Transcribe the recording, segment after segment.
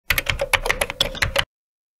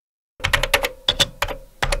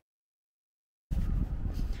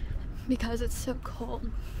because it's so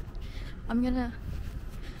cold, I'm gonna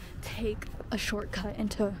take a shortcut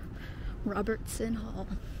into Robertson Hall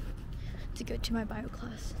to go to my bio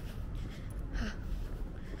class.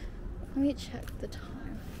 Let me check the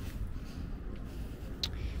time.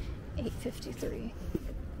 8:53.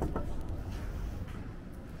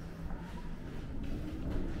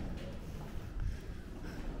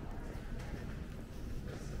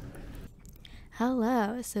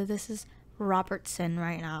 Hello, so this is Robertson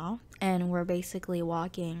right now, and we're basically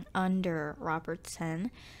walking under Robertson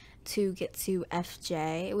to get to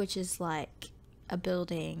FJ, which is like a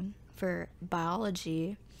building for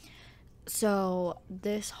biology. So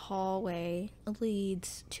this hallway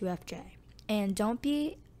leads to FJ, and don't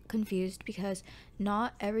be confused because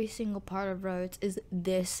not every single part of Rhodes is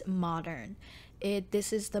this modern.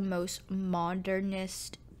 This is the most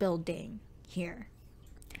modernist building here.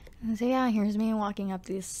 So yeah, here's me walking up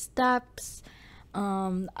these steps.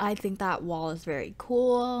 I think that wall is very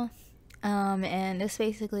cool. And it's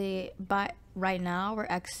basically, but right now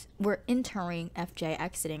we're entering FJ,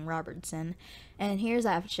 exiting Robertson, and here's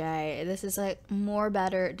FJ. This is like more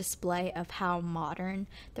better display of how modern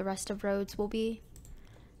the rest of Rhodes will be.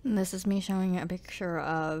 And this is me showing a picture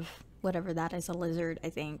of whatever that is, a lizard, I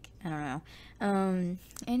think. I don't know.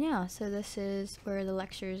 And yeah, so this is where the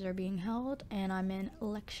lectures are being held, and I'm in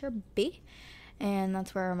lecture B, and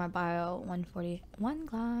that's where my bio 141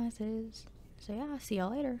 class is. So yeah, see y'all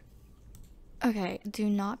later. Okay, do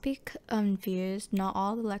not be confused. Not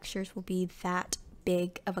all the lectures will be that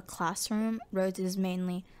big of a classroom. Rhodes is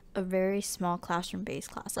mainly a very small classroom-based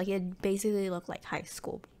class. Like, it basically looked like high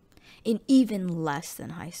school. And even less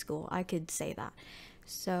than high school, I could say that.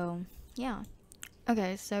 So, yeah.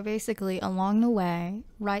 Okay, so basically, along the way,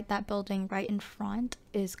 that building right in front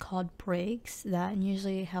is called Briggs. That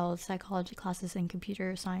usually held psychology classes and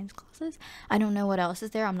computer science classes. I don't know what else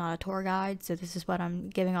is there. I'm not a tour guide, so this is what I'm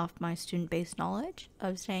giving off my student-based knowledge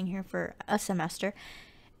of staying here for a semester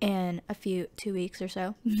in 2 weeks or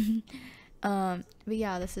so. But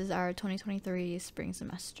yeah, this is our 2023 spring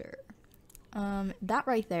semester. That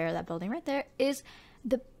right there, that building right there, is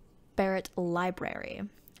the Barrett Library.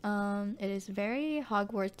 It is very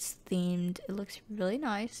Hogwarts themed. It looks really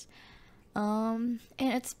nice. And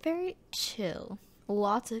it's very chill.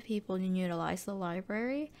 Lots of people utilize the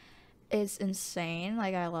library. It's insane.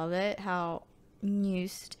 Like, I love it how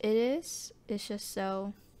used it is. It's just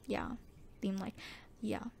so, yeah, themed, like,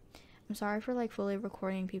 yeah. I'm sorry for like fully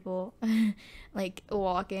recording people like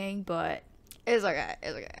walking, but it's okay.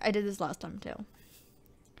 It's okay. I did this last time too.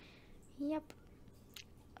 Yep.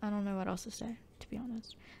 I don't know what else to say, to be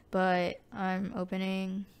honest. But I'm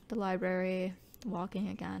opening the library, walking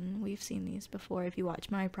again. We've seen these before if you watch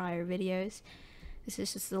my prior videos. This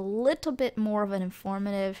is just a little bit more of an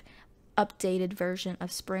informative, updated version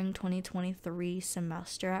of spring 2023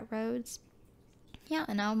 semester at Rhodes. Yeah,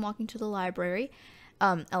 and now I'm walking to the library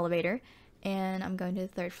elevator, and I'm going to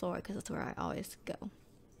the 3rd floor because that's where I always go.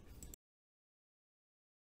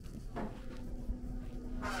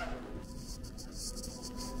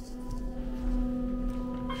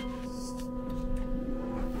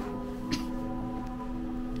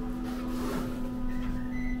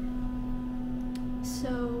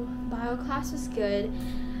 So, bio class was good.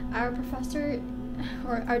 Our professor,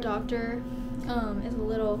 or our doctor, is a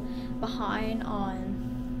little behind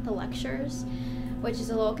on the lectures, which is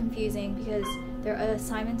a little confusing because their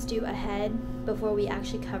assignments due ahead before we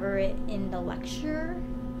actually cover it in the lecture.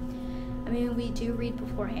 I mean, we do read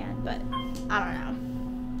beforehand, but I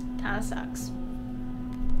don't know. Kind of sucks.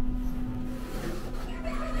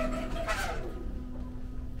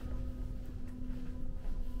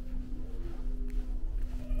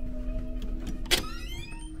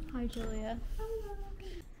 Hi, Julia.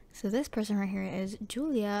 So this person right here is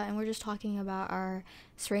Julia, and we're just talking about our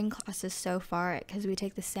spring classes so far because we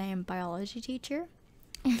take the same biology teacher.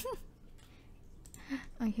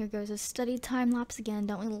 Oh, here goes a study time lapse again.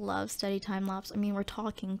 Don't we love study time lapse? I mean, we're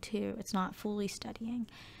talking too. It's not fully studying,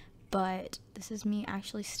 but this is me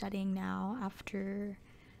actually studying now after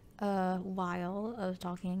a while of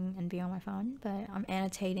talking and being on my phone, but I'm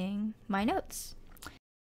annotating my notes.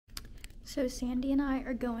 So Sandy and I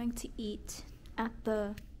are going to eat at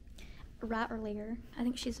the rat earlier. I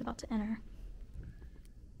think she's about to enter.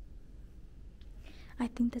 I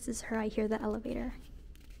think this is her. I hear the elevator.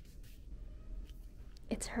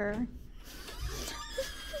 It's her.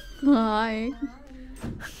 Hi.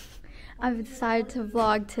 I've decided to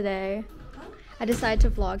vlog today.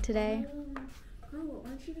 Girl,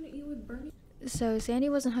 aren't you gonna eat with Bernie? So Sandy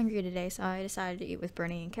wasn't hungry today, so I decided to eat with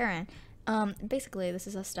Bernie and Karen. Basically, this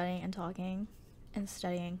is us studying and talking and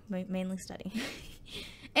studying, mainly studying.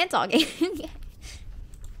 and talking.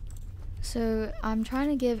 So I'm trying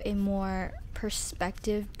to give a more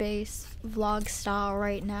perspective-based vlog style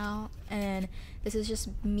right now, and this is just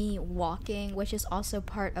me walking, which is also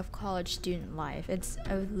part of college student life. It's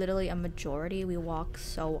literally a majority. We walk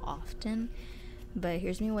so often. But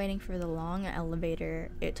here's me waiting for the long elevator.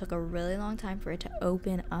 It took a really long time for it to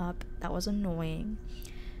open up. That was annoying.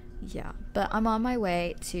 Yeah, but I'm on my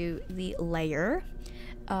way to the layer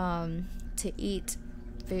to eat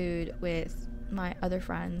food with my other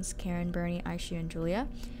friends, Karen, Bernie, Aishu, and Julia,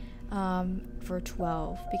 for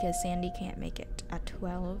 12, because Sandy can't make it at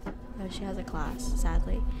 12. She has a class,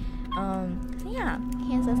 sadly. Yeah,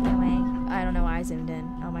 Kansas anyway. I don't know why I zoomed in.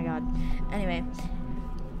 Oh my god. Anyway.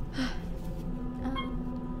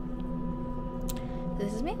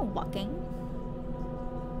 This is me walking.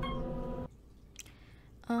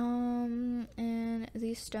 And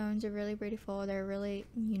these stones are really beautiful. They're really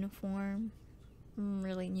uniform.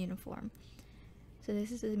 Really uniform. So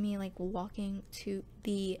this is me like walking to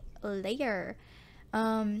the layer.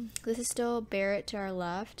 This is still Barrett to our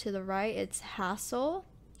left. To the right, it's Hassel.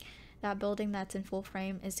 That building that's in full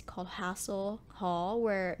frame is called Hassel Hall,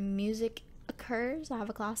 where music occurs. I have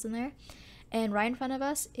a class in there. And right in front of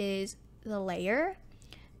us is the layer,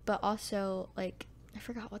 but also like I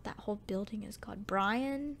forgot what that whole building is called.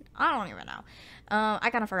 Brian? I don't even know. I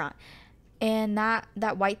kind of forgot. And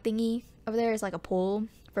that white thingy over there is like a pool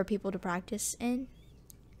for people to practice in.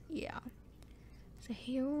 Yeah. So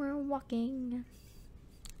here we're walking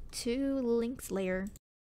to Link's lair.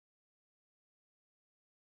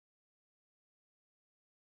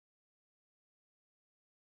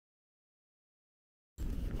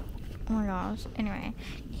 Oh my gosh. Anyway,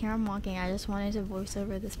 here I'm walking. I just wanted to voice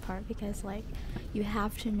over this part because like you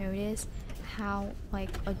have to notice how like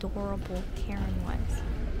adorable Karen was.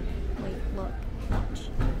 Wait, look, watch.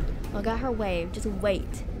 Look at her wave. Just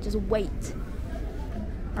wait. Just wait.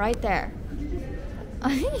 Right there.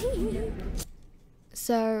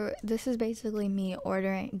 So this is basically me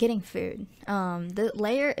getting food. The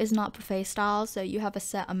layer is not buffet style, so you have a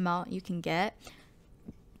set amount you can get.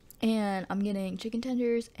 And I'm getting chicken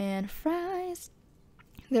tenders and fries.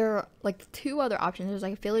 There are like 2 other options. There's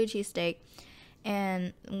like a Philly cheesesteak,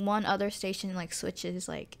 and one other station like switches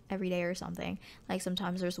like every day or something. Like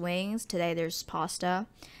sometimes there's wings. Today there's pasta.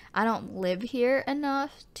 I don't live here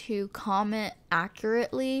enough to comment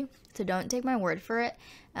accurately, so don't take my word for it.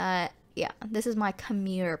 Yeah, this is my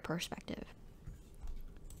commuter perspective.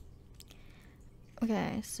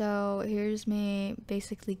 Okay, so here's me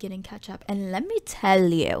basically getting ketchup. And let me tell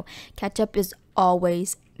you, ketchup is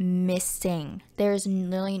always missing. There's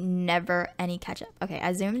literally never any ketchup. Okay,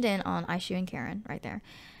 I zoomed in on Aishu and Karen right there.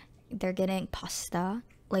 They're getting pasta.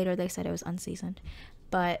 Later they said it was unseasoned.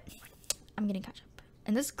 But I'm getting ketchup.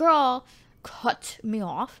 And this girl cut me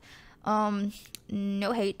off.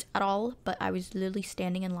 No hate at all, but I was literally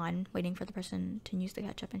standing in line waiting for the person to use the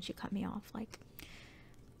ketchup, and she cut me off. Like,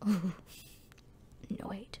 ooh. No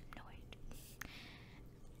hate, no hate.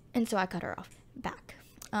 And so I cut her off back.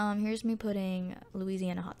 Here's me putting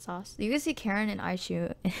Louisiana hot sauce. You can see Karen and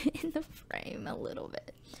Aishu in the frame a little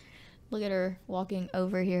bit. Look at her walking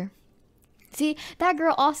over here. See, that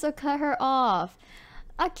girl also cut her off.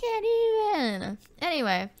 I can't even.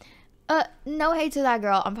 Anyway, no hate to that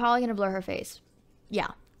girl. I'm probably gonna blur her face.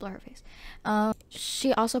 Yeah, blur her face.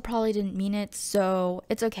 She also probably didn't mean it, so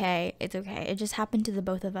it's okay. It's okay. It just happened to the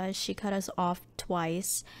both of us. She cut us off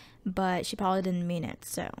twice, but she probably didn't mean it,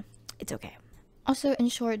 so it's okay. Also, in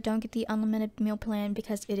short, don't get the unlimited meal plan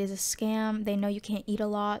because it is a scam. They know you can't eat a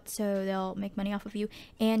lot, so they'll make money off of you,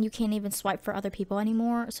 and you can't even swipe for other people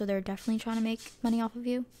anymore, so they're definitely trying to make money off of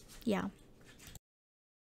you. Yeah.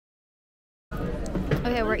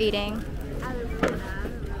 Okay, we're eating.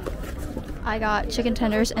 I got chicken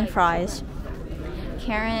tenders and fries.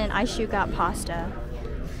 Karen and Aishu got pasta.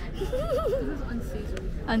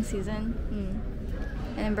 Unseasoned.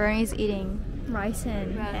 And then Bernie's eating rice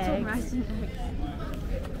and eggs. Rice and eggs.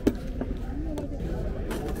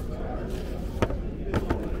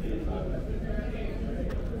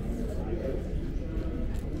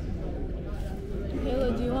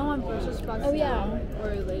 Kayla, do you want my Brussels sprouts now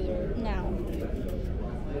or later? Now.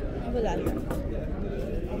 I'll put that here.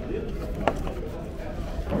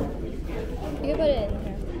 You can put it in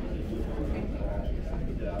here.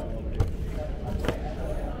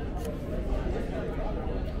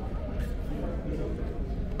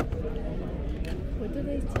 What do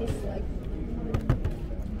they taste like?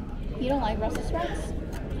 You don't like Brussels sprouts?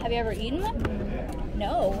 Have you ever eaten them?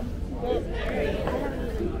 No. Well,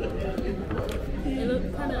 they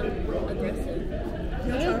look kind of aggressive.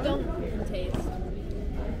 They just don't taste.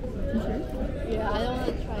 Yeah, I don't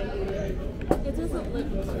like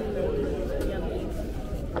doesn't look too yummy.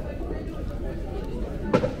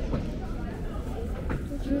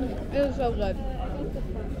 It is so good.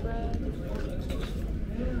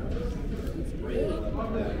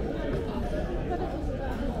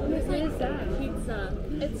 It's like pizza.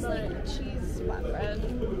 It's like cheese flatbread.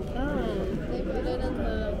 They put it in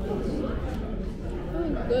the. Oh,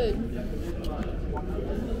 good.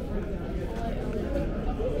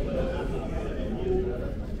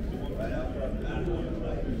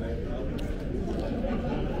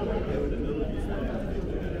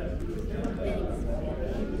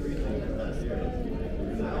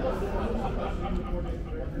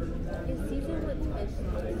 It's seasoned with fish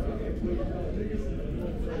sauce.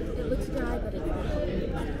 It looks dry, but it's not.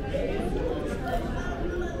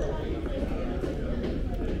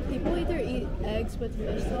 People either eat eggs with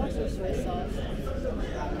fish sauce or soy sauce.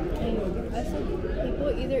 And I said people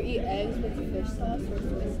either eat eggs with fish sauce or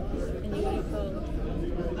soy sauce. And you eat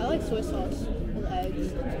both. I like soy sauce with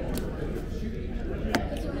eggs.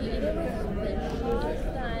 Because when you eat it with fish sauce,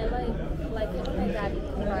 then I like it when my dad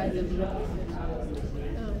fries it.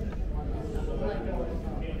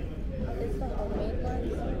 It's the homemade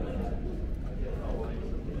ones.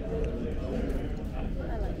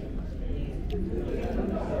 I like it.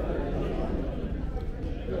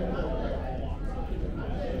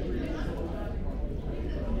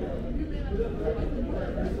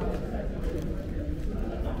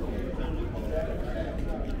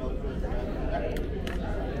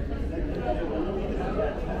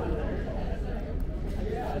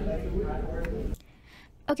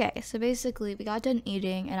 Okay, so basically we got done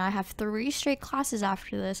eating and I have 3 straight classes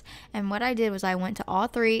after this, and what I did was I went to all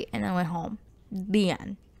 3 and then went home. The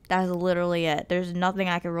end. That's literally it. There's nothing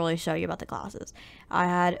I could really show you about the classes. I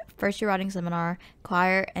had first year writing seminar,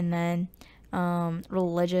 choir, and then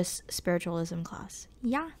religious spiritualism class.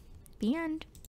 Yeah, the end.